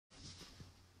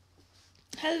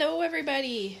Hello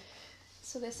everybody!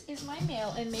 So this is my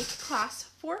mail and make class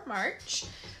for March.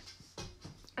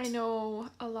 I know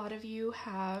a lot of you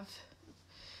have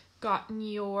gotten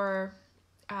your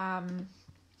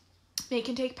make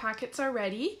and take packets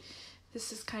already.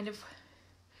 This is kind of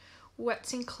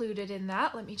what's included in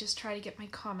that. Let me just try to get my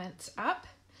comments up.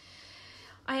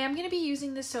 I am going to be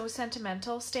using the So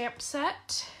Sentimental stamp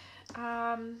set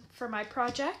for my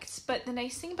projects, but the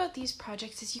nice thing about these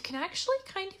projects is you can actually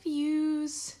kind of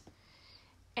use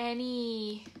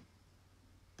any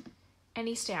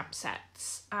stamp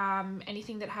sets,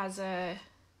 anything that has a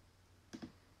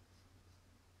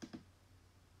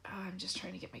I'm just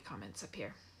trying to get my comments up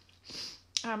here.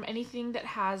 Anything that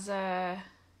has a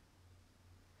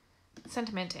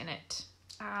sentiment in it.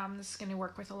 This is going to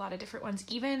work with a lot of different ones.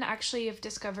 Even actually I've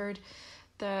discovered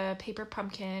the paper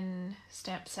pumpkin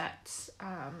stamp sets.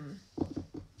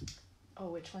 Oh,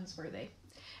 which ones were they?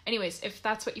 Anyways, if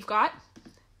that's what you've got,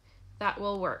 that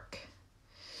will work.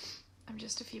 I'm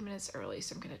just a few minutes early,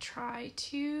 so I'm going to try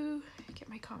to get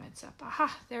my comments up.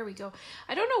 Aha, there we go.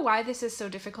 I don't know why this is so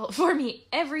difficult for me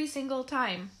every single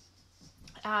time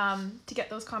to get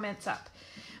those comments up.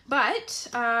 But,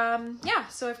 yeah,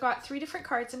 so I've got 3 different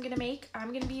cards I'm going to make. I'm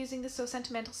going to be using the So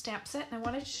Sentimental stamp set, and I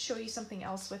wanted to show you something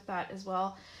else with that as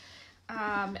well.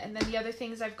 And then the other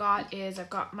things I've got is I've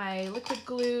got my liquid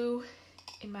glue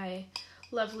in my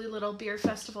lovely little beer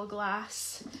festival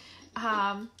glass.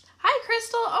 Hi,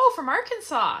 Crystal. Oh, from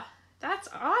Arkansas. That's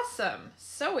awesome.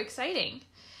 So exciting.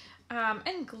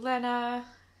 And Glenna.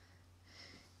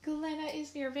 Glenna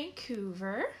is near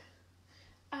Vancouver.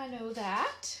 I know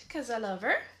that because I love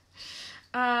her.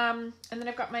 And then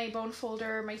I've got my bone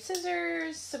folder, my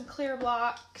scissors, some clear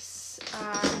blocks,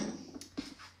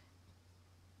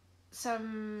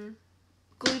 some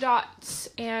glue dots,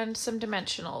 and some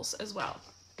dimensionals as well.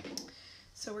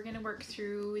 So we're going to work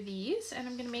through these, and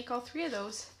I'm going to make all 3 of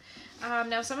those.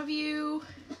 Now some of you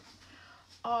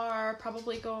are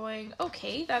probably going,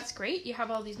 okay, that's great. You have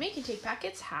all these make and take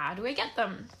packets. How do I get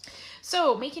them?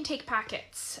 So make and take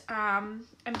packets. I'm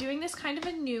doing this kind of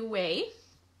a new way.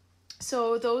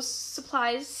 So those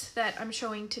supplies that I'm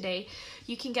showing today,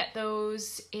 you can get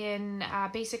those in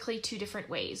basically 2 different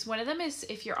ways. One of them is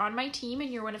if you're on my team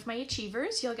and you're one of my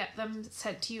achievers, you'll get them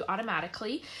sent to you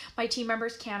automatically. My team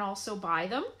members can also buy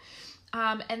them.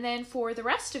 And then for the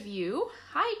rest of you,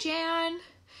 hi Jan.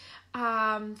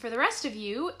 For the rest of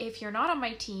you, if you're not on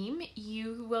my team,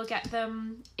 you will get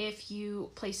them if you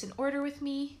place an order with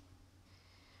me.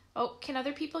 Oh, can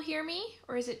other people hear me?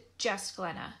 Or is it just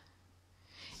Glenna?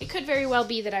 It could very well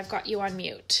be that I've got you on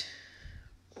mute.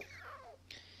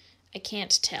 I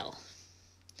can't tell.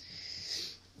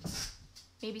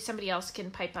 Maybe somebody else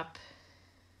can pipe up.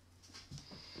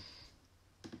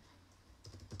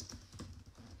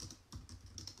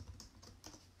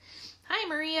 Hi,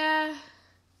 Maria.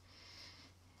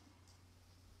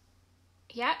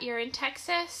 Yeah, you're in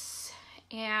Texas,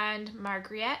 and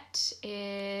Margaret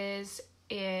is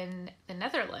in the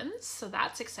Netherlands, so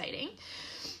that's exciting.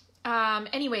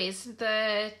 Anyways,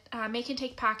 the make and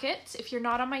take packets, if you're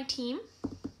not on my team,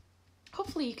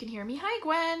 hopefully you can hear me. Hi,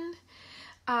 Gwen.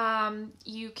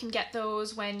 You can get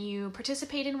those when you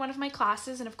participate in one of my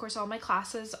classes, and of course all my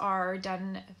classes are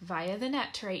done via the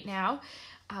net right now.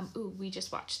 Ooh, we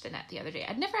just watched The Net the other day.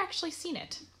 I'd never actually seen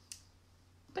it,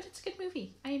 but it's a good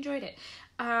movie. I enjoyed it.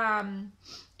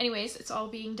 Anyways, it's all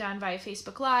being done via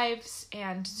Facebook Lives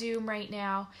and Zoom right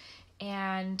now.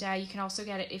 And you can also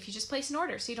get it if you just place an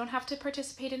order. So you don't have to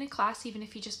participate in a class, even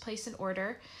if you just place an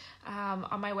order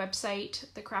on my website,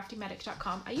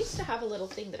 thecraftymedic.com. I used to have a little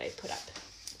thing that I put up.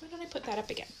 Why don't I put that up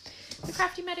again?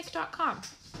 Thecraftymedic.com.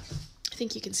 I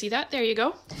think you can see that. There you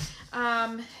go.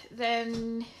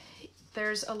 Then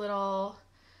there's a little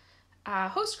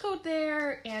host code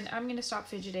there, and I'm going to stop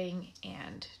fidgeting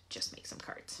and just make some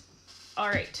cards. All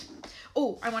right.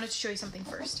 Oh, I wanted to show you something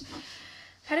first.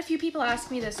 Had a few people ask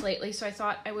me this lately, so I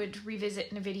thought I would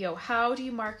revisit in a video. How do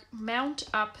you mount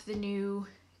up the new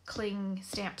cling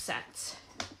stamp sets?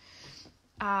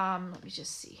 Let me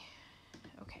just see.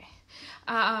 Okay.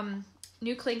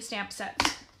 New cling stamp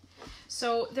sets.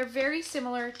 So they're very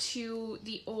similar to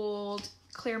the old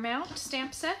clear mount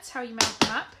stamp sets, how you mount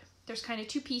them up. There's kind of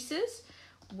 2 pieces.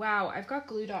 Wow, I've got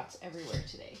glue dots everywhere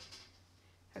today.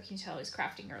 How can you tell I was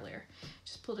crafting earlier?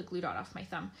 Just pulled a glue dot off my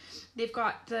thumb. They've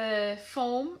got the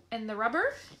foam and the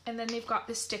rubber, and then they've got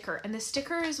the sticker. And the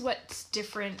sticker is what's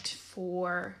different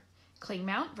for cling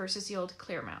mount versus the old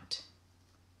clear mount.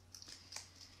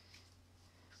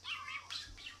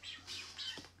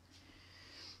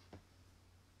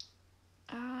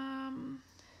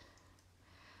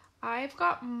 I've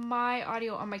got my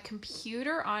audio on my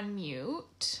computer on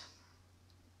mute.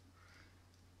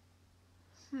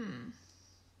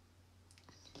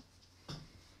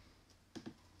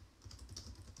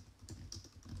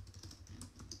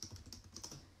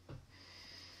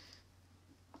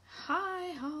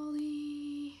 Hi,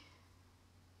 Holly.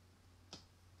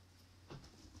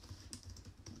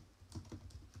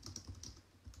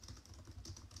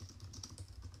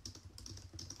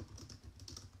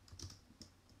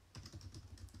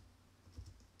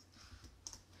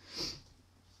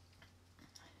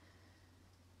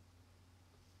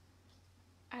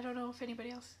 I don't know if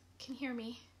anybody else can hear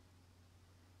me.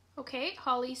 Okay,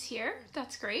 Holly's here.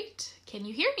 That's great. Can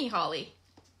you hear me, Holly?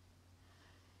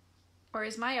 Or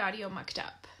is my audio mucked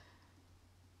up?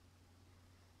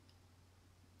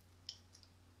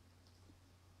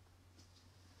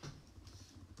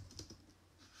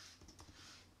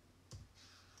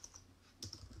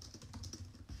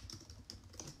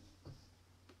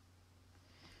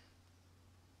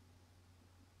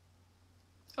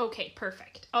 Okay,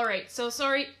 perfect. All right, so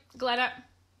sorry, Glenna.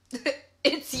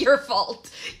 It's your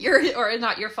fault. Or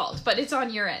not your fault, but it's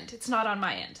on your end. It's not on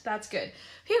my end. That's good.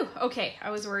 Phew, okay. I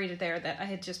was worried there that I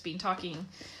had just been talking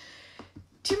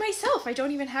to myself. I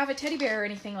don't even have a teddy bear or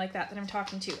anything like that I'm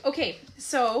talking to. Okay,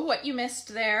 so what you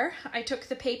missed there, I took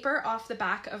the paper off the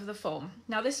back of the foam.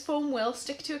 Now this foam will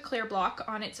stick to a clear block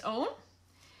on its own.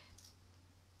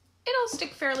 It'll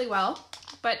stick fairly well,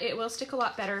 but it will stick a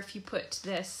lot better if you put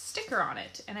this sticker on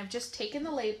it. And I've just taken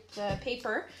the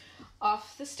paper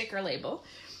off the sticker label.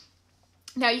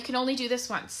 Now you can only do this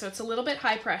once, so it's a little bit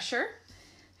high pressure,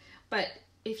 but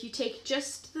if you take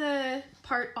just the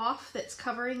part off that's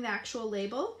covering the actual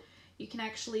label, you can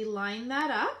actually line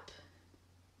that up,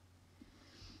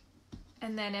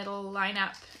 and then it'll line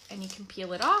up and you can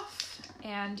peel it off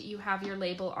and you have your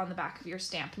label on the back of your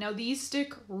stamp. Now these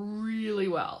stick really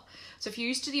well. So if you're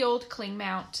used to the old cling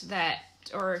mount the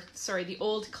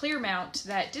old clear mount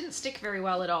that didn't stick very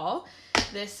well at all,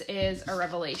 this is a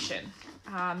revelation.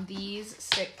 These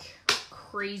stick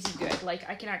crazy good. Like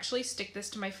I can actually stick this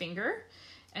to my finger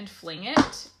and fling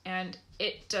it and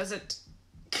it doesn't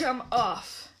come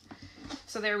off.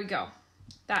 So there we go.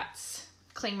 That's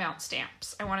cling mount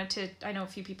stamps. I know a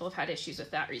few people have had issues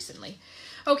with that recently.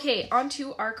 Okay, on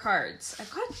to our cards.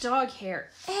 I've got dog hair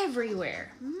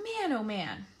everywhere. Man, oh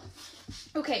man.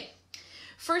 Okay,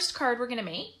 first card we're gonna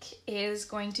make is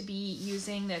going to be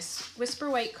using this Whisper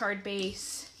White card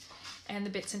base and the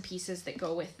bits and pieces that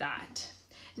go with that.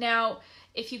 Now,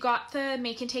 if you got the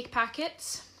Make and Take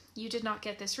packets, you did not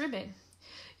get this ribbon.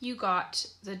 You got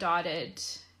the dotted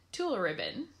Tula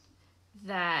ribbon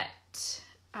that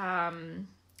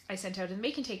I sent out in the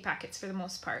Make and Take packets for the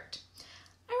most part.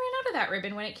 I ran out of that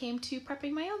ribbon when it came to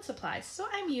prepping my own supplies, so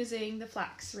I'm using the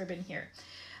flax ribbon here.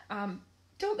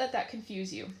 Don't let that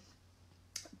confuse you.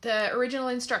 The original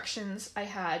instructions I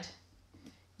had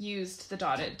used the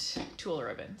dotted Tula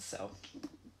ribbon, so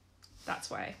that's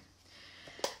why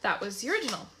that was the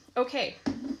original. Okay,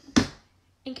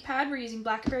 ink pad, we're using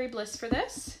Blackberry Bliss for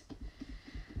this.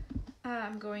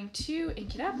 I'm going to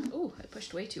ink it up. Oh, I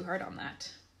pushed way too hard on that.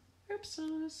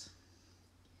 Oopsies.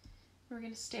 We're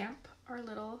going to stamp our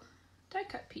little die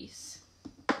cut piece.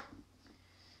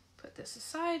 Put this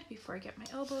aside before I get my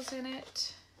elbows in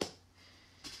it.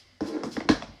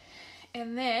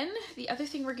 And then the other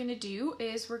thing we're going to do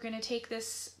is we're going to take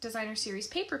this Designer Series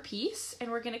paper piece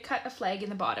and we're going to cut a flag in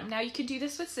the bottom. Now you can do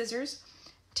this with scissors.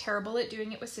 Terrible at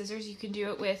doing it with scissors. You can do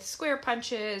it with square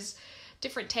punches,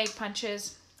 different tag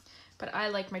punches, but I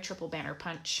like my triple banner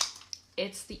punch.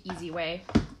 It's the easy way.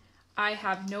 I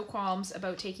have no qualms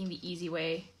about taking the easy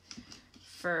way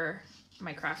for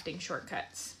my crafting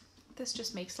shortcuts. This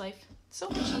just makes life so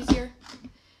much easier.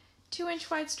 2-inch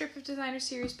wide strip of Designer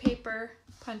Series paper,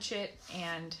 punch it,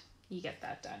 and you get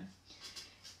that done.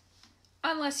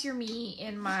 Unless you're me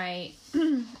in my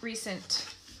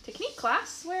recent technique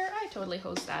class where I totally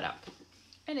hosed that up.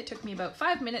 And it took me about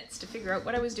 5 minutes to figure out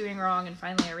what I was doing wrong, and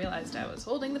finally I realized I was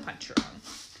holding the punch wrong.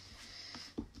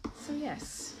 So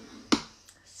yes,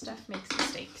 Steph makes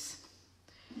mistakes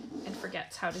and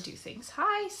forgets how to do things.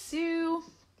 Hi, Sue.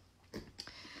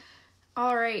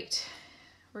 All right,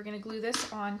 we're gonna glue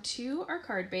this onto our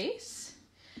card base.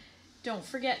 Don't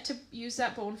forget to use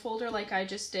that bone folder like I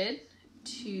just did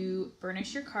to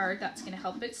burnish your card. That's gonna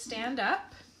help it stand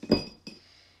up.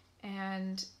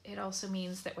 And it also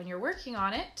means that when you're working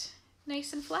on it,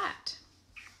 nice and flat.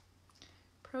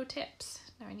 Pro tips.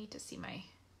 Now I need to see my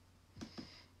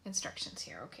instructions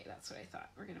here. Okay, that's what I thought.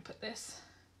 We're gonna put this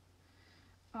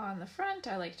on the front.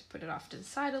 I like to put it off to the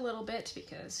side a little bit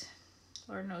because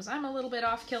Lord knows I'm a little bit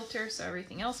off kilter, so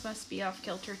everything else must be off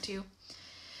kilter too.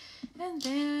 And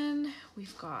then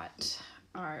we've got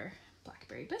our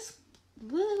Blackberry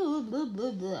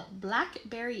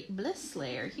Bliss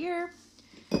layer here.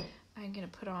 I'm gonna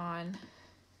put on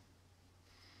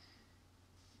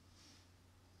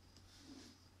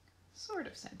sort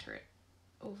of center it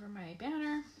over my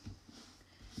banner.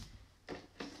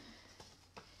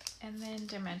 And then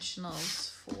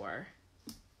dimensionals for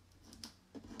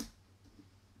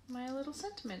my little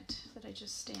sentiment that I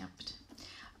just stamped.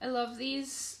 I love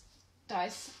these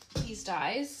dies.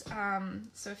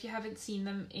 So if you haven't seen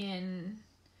them in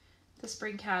the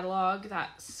spring catalog,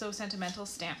 that So Sentimental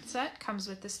stamp set comes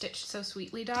with the Stitched So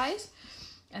Sweetly dies.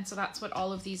 And so that's what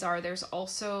all of these are. There's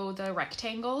also the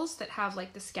rectangles that have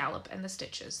like the scallop and the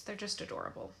stitches. They're just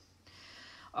adorable.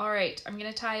 All right, I'm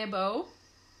gonna tie a bow.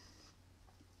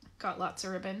 Got lots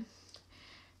of ribbon.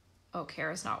 Oh,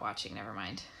 Kara's not watching, never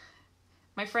mind.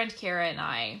 My friend Kara and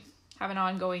I have an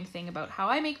ongoing thing about how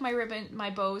I make my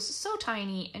bows so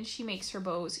tiny and she makes her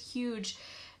bows huge,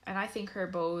 and I think her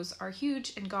bows are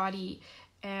huge and gaudy,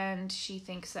 and she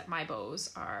thinks that my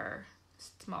bows are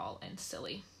small and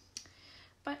silly.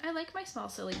 But I like my small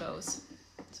silly bows,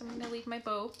 so I'm gonna leave my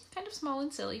bow kind of small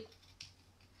and silly.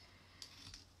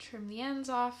 Trim the ends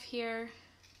off here.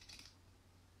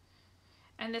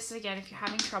 And this, again, if you're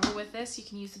having trouble with this, you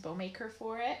can use the bow maker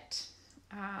for it.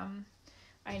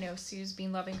 I know Sue's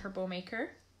been loving her bow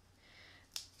maker.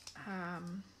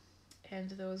 And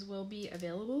those will be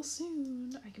available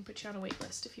soon. I can put you on a wait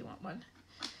list if you want one.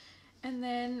 And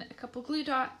then a couple glue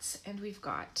dots, and we've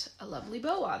got a lovely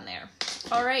bow on there.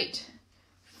 All right,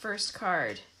 first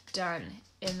card done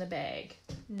in the bag.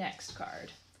 Next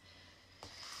card.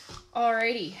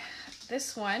 Alrighty,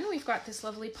 this one, we've got this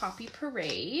lovely Poppy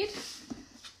Parade,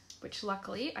 which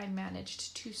luckily I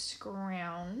managed to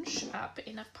scrounge up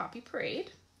enough Poppy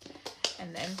Parade,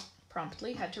 and then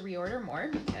promptly had to reorder more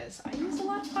because I use a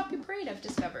lot of Poppy Parade, I've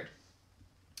discovered.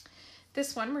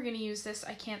 This one, we're going to use this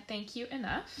I Can't Thank You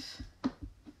Enough. And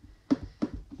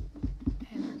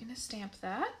we're going to stamp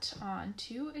that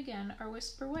onto, again, our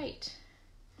Whisper White.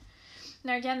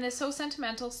 Now again, the So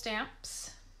Sentimental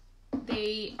stamps,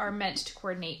 they are meant to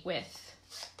coordinate with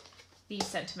these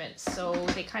sentiments, so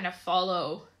they kind of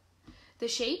follow the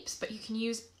shapes, but you can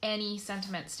use any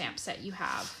sentiment stamp set you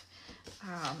have.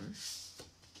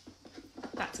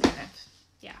 That's kind of,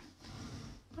 yeah.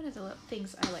 One of the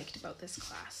things I liked about this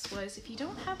class was if you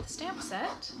don't have the stamp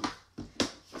set,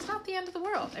 it's not the end of the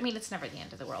world. I mean, it's never the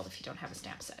end of the world if you don't have a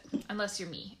stamp set, unless you're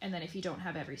me. And then if you don't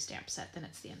have every stamp set, then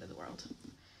it's the end of the world.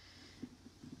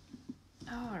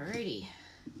 Alrighty.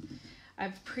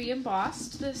 I've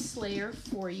pre-embossed this layer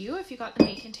for you if you got the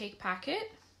Make and Take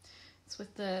packet. It's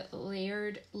with the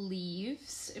layered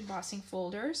leaves embossing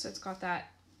folder, so it's got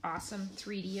that awesome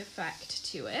 3D effect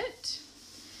to it.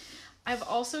 I've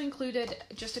also included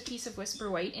just a piece of Whisper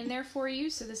White in there for you.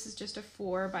 So this is just a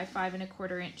 4 by 5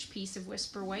 1/4 inch piece of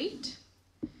Whisper White.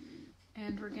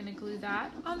 And we're gonna glue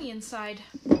that on the inside.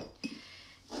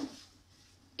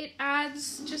 It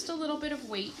adds just a little bit of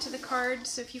weight to the card.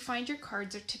 So if you find your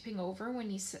cards are tipping over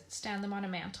when you stand them on a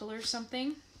mantle or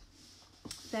something,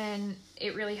 then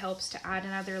it really helps to add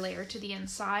another layer to the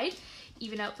inside,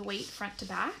 even out the weight front to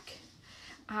back.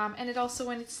 And it also,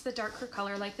 when it's the darker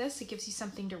color like this, it gives you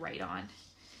something to write on.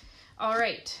 All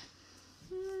right,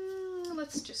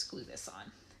 let's just glue this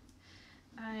on.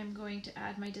 I'm going to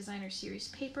add my Designer Series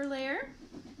paper layer,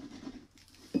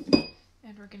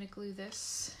 and we're gonna glue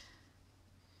this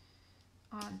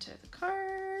onto the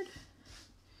card,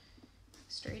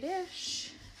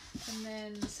 straight-ish, and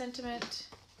then the sentiment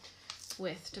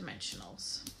with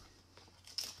dimensionals.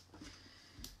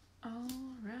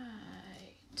 All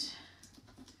right.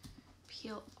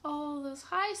 Peel all those.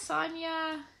 Hi,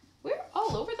 Sonia. We're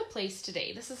all over the place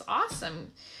today. This is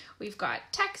awesome. We've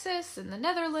got Texas and the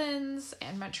Netherlands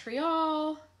and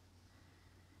Montreal.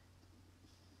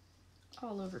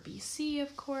 All over BC,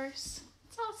 of course.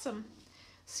 It's awesome.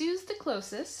 Sue's the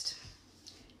closest,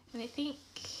 and I think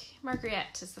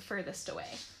Marguerite is the furthest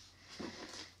away.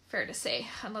 Fair to say,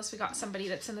 unless we got somebody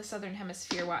that's in the Southern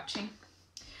Hemisphere watching.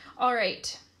 All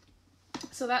right.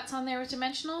 So that's on there with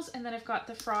dimensionals, and then I've got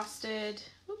the frosted,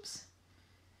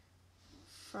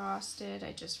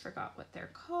 I just forgot what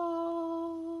they're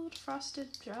called,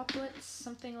 frosted droplets,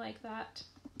 something like that.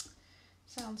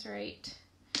 Sounds right.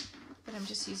 But I'm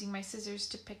just using my scissors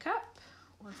to pick up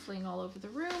or fling all over the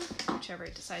room, whichever I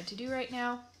decide to do right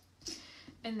now.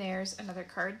 And there's another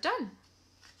card done.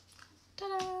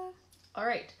 Ta-da! All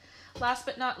right, last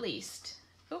but not least,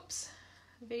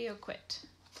 video quit.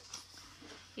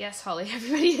 Yes, Holly,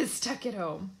 everybody is stuck at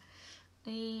home.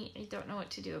 I don't know what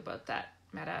to do about that,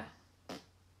 Meta.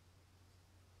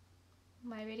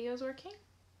 My video's working?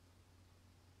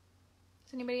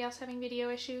 Is anybody else having video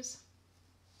issues?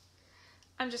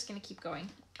 I'm just gonna keep going.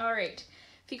 All right,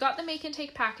 if you got the Make and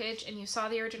Take package and you saw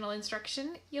the original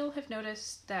instruction, you'll have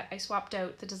noticed that I swapped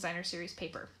out the Designer Series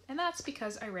paper, and that's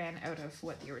because I ran out of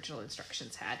what the original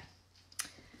instructions had.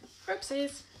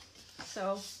 Oopsies.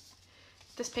 So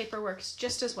this paper works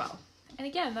just as well. And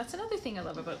again, that's another thing I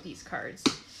love about these cards.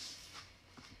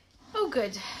 Oh,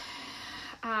 good.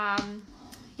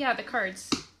 Yeah, the cards.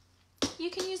 You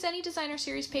can use any Designer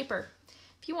Series paper.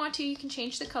 If you want to, you can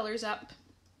change the colors up.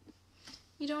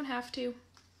 You don't have to.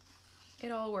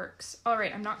 It all works. All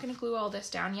right, I'm not going to glue all this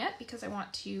down yet because I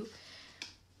want to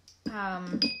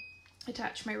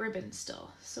attach my ribbon still.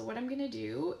 So what I'm going to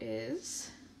do is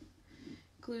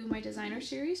glue my Designer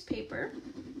Series paper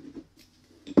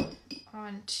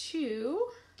onto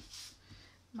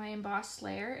my embossed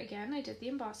layer. Again, I did the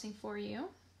embossing for you.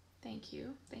 Thank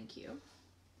you, thank you.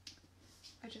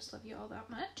 I just love you all that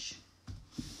much.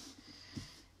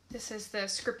 This is the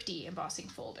Scripty embossing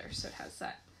folder, so it has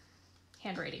that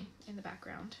handwriting in the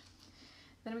background.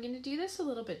 Then I'm going to do this a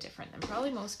little bit different than probably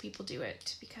most people do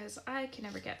it because I can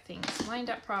never get things lined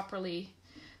up properly.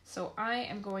 So I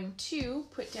am going to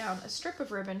put down a strip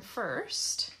of ribbon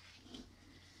first.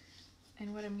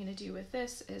 And what I'm going to do with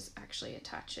this is actually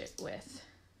attach it with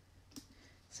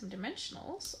some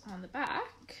dimensionals on the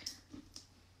back.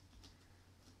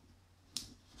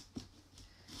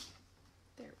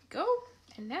 There we go.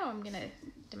 And now I'm going to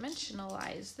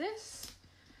dimensionalize this.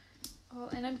 Oh,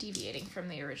 and I'm deviating from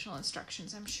the original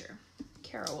instructions, I'm sure.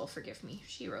 Carol will forgive me.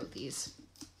 She wrote these.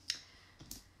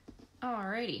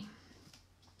 Alrighty.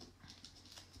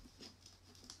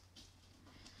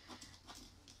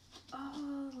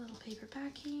 Oh, little paper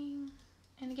backing.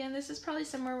 And again, this is probably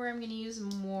somewhere where I'm going to use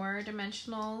more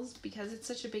dimensionals because it's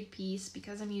such a big piece,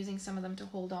 because I'm using some of them to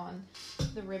hold on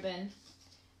the ribbon.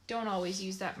 Don't always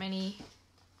use that many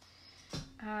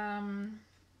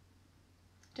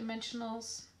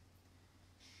dimensionals,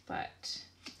 but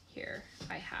here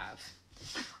I have.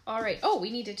 All right. Oh,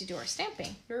 we needed to do our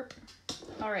stamping. Derp.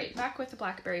 All right, back with the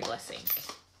Blackberry Bliss ink.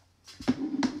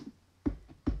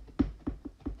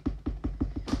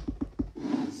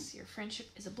 Your friendship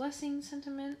is a blessing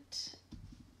sentiment.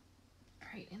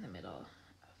 Right in the middle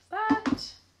of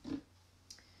that.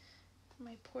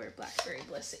 My poor Blackberry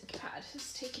Bliss ink pad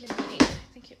has taken a beating.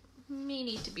 I think it may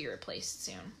need to be replaced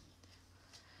soon.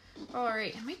 All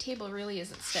right, and my table really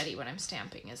isn't steady when I'm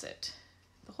stamping, is it?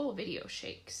 The whole video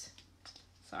shakes.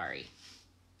 Sorry.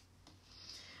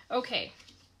 Okay.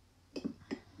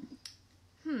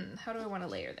 How do I want to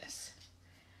layer this?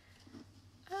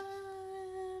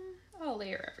 I'll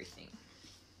layer everything.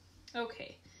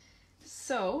 Okay,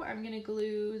 so I'm gonna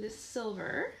glue the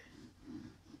silver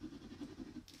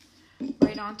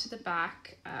right onto the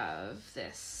back of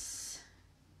this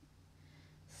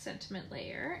sentiment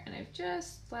layer, and I've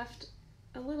just left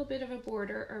a little bit of a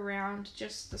border around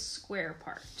just the square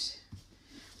part.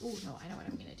 Oh no, I know what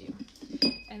I'm gonna do.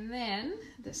 And then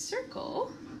the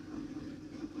circle,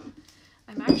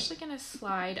 I'm actually gonna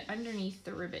slide underneath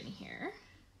the ribbon here.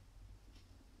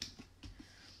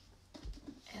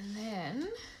 And then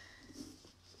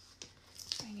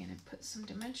I'm going to put some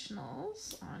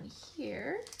dimensionals on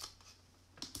here.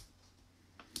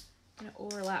 I'm going to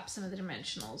overlap some of the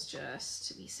dimensionals just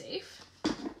to be safe.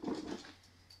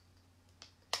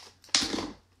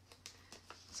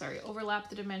 Sorry,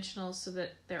 overlap the dimensionals so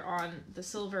that they're on the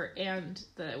silver and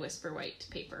the Whisper White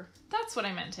paper. That's what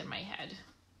I meant in my head.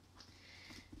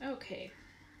 Okay,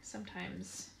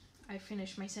 sometimes I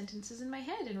finish my sentences in my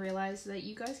head and realize that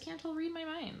you guys can't all read my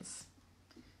minds.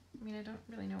 I mean, I don't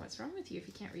really know what's wrong with you if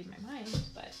you can't read my mind,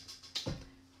 but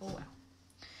oh well.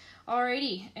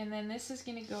 Alrighty, and then this is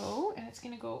gonna go, and it's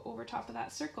gonna go over top of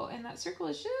that circle, and that circle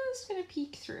is just gonna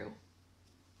peek through.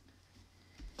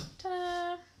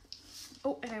 Ta-da!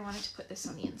 Oh, and I wanted to put this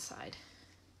on the inside.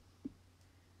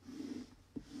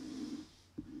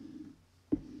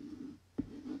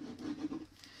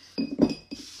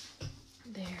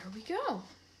 There we go.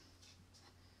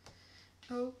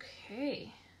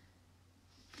 Okay.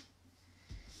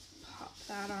 Pop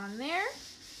that on there.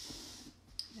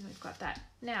 And we've got that.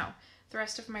 Now, the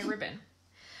rest of my ribbon.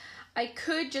 I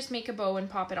could just make a bow and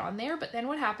pop it on there, but then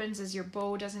what happens is your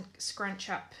bow doesn't scrunch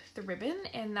up the ribbon,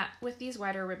 and that with these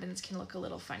wider ribbons can look a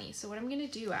little funny. So what I'm gonna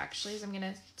do actually is I'm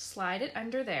gonna slide it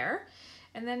under there,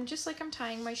 and then just like I'm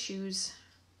tying my shoes,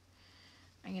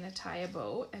 I'm gonna tie a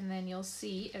bow, and then you'll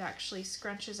see it actually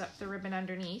scrunches up the ribbon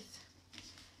underneath,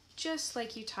 just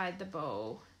like you tied the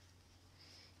bow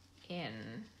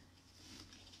in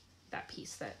that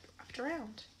piece that wrapped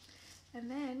around. And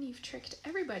then you've tricked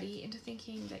everybody into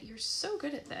thinking that you're so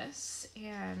good at this,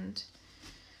 and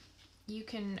you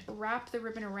can wrap the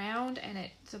ribbon around and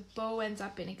the bow ends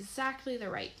up in exactly the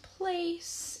right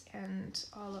place and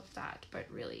all of that. But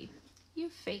really, you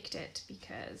faked it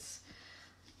because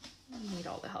you need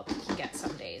all the help you can get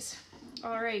some days.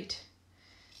 All right,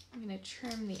 I'm gonna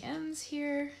trim the ends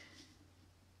here.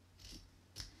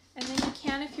 And then you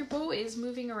can, if your bow is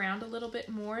moving around a little bit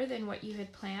more than what you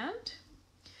had planned,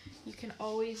 you can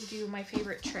always do my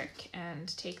favorite trick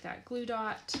and take that glue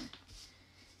dot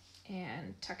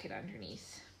and tuck it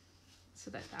underneath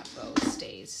so that that bow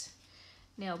stays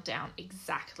nailed down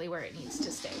exactly where it needs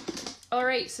to stay. All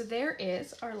right, so there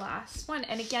is our last one.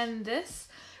 And again, this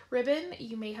ribbon,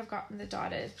 you may have gotten the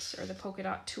dotted or the polka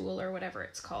dot tool or whatever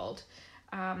it's called.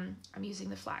 I'm using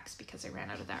the flax because I ran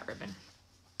out of that ribbon.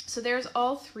 So there's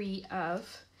all 3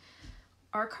 of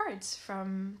our cards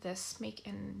from this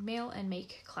mail and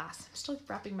make class. I'm still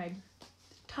wrapping my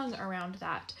tongue around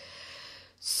that.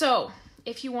 So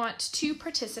if you want to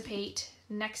participate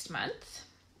next month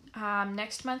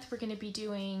we're going to be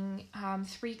doing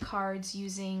 3 cards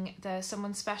using the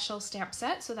Someone Special stamp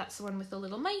set. So that's the one with the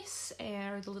little mice,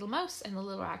 or the little mouse, and the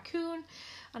little raccoon,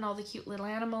 and all the cute little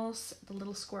animals, the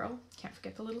little squirrel, can't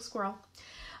forget the little squirrel.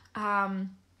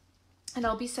 And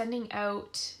I'll be sending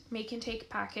out make and take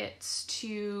packets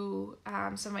to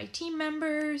some of my team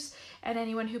members and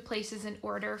anyone who places an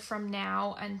order from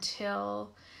now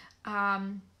until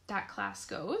that class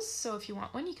goes. So if you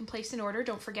want one, you can place an order.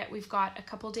 Don't forget, we've got a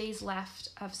couple days left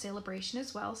of celebration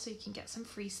as well, so you can get some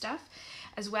free stuff,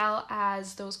 as well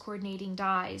as those coordinating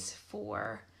dies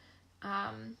for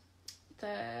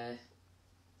the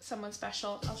Someone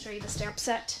Special. I'll show you the stamp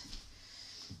set.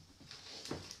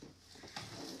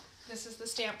 This is the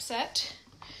stamp set.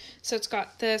 So it's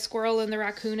got the squirrel and the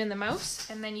raccoon and the mouse,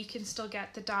 and then you can still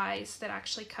get the dies that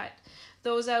actually cut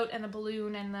those out, and the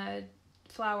balloon and the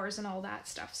flowers and all that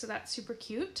stuff. So that's super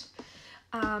cute.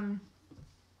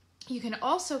 You can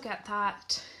also get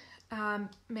that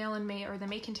mail and make, or the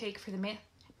make and take for the make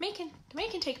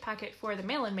and take packet for the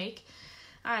mail and make.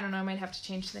 I don't know, I might have to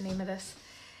change the name of this.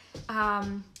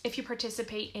 If you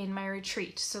participate in my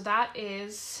retreat. So that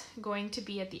is going to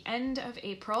be at the end of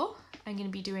April. I'm going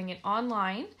to be doing it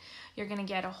online. You're going to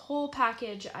get a whole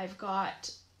package. I've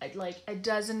got like a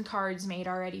dozen cards made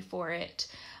already for it.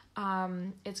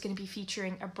 It's going to be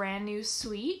featuring a brand new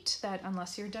suite that,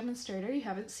 unless you're a demonstrator, you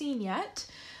haven't seen yet.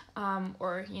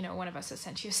 Or, you know, one of us has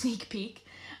sent you a sneak peek.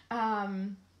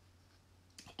 And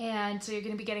so you're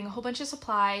going to be getting a whole bunch of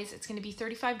supplies. It's going to be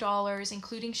 $35,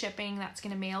 including shipping. That's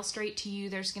going to mail straight to you.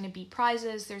 There's going to be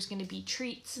prizes. There's going to be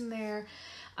treats in there.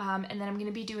 And then I'm going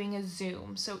to be doing a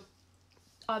Zoom. So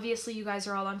obviously you guys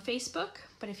are all on Facebook,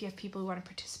 but if you have people who want to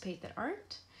participate that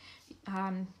aren't,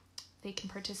 they can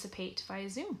participate via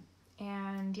Zoom.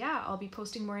 And yeah, I'll be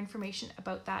posting more information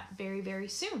about that very, very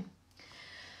soon.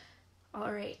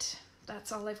 All right,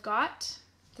 that's all I've got.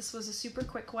 This was a super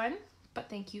quick one, but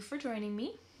thank you for joining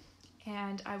me.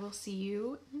 And I will see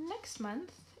you next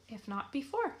month, if not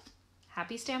before.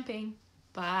 Happy stamping.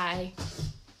 Bye.